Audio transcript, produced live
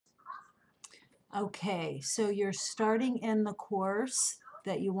Okay, so you're starting in the course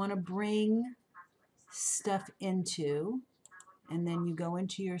that you want to bring stuff into, and then you go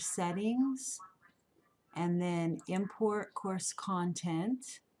into your settings, and then import course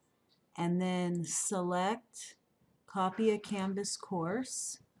content, and then select copy a Canvas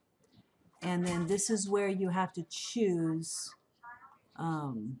course, and then this is where you have to choose.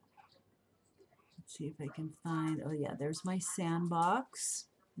 Let's see if I can find, oh yeah, there's my sandbox.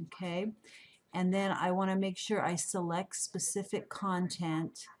 Okay, and then I want to make sure I select specific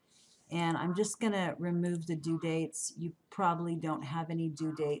content, and I'm just going to remove the due dates. You probably don't have any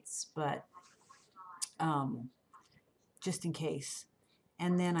due dates, but just in case.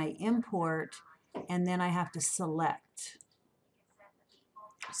 And then I import, and then I have to select.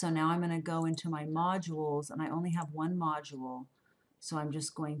 So now I'm going to go into my modules, and I only have one module, so I'm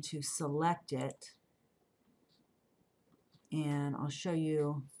just going to select it, and I'll show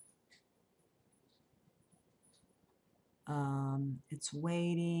you. It's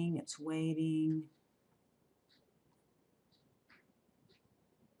waiting, it's waiting.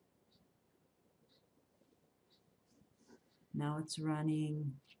 Now it's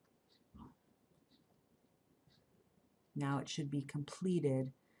running. Now it should be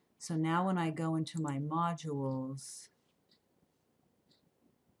completed. So now when I go into my modules,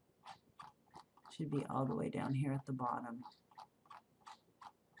 it should be all the way down here at the bottom.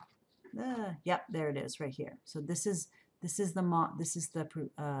 Yep, there it is right here. So this is the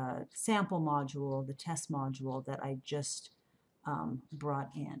sample module, the test module that I just brought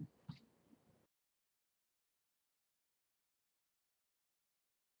in.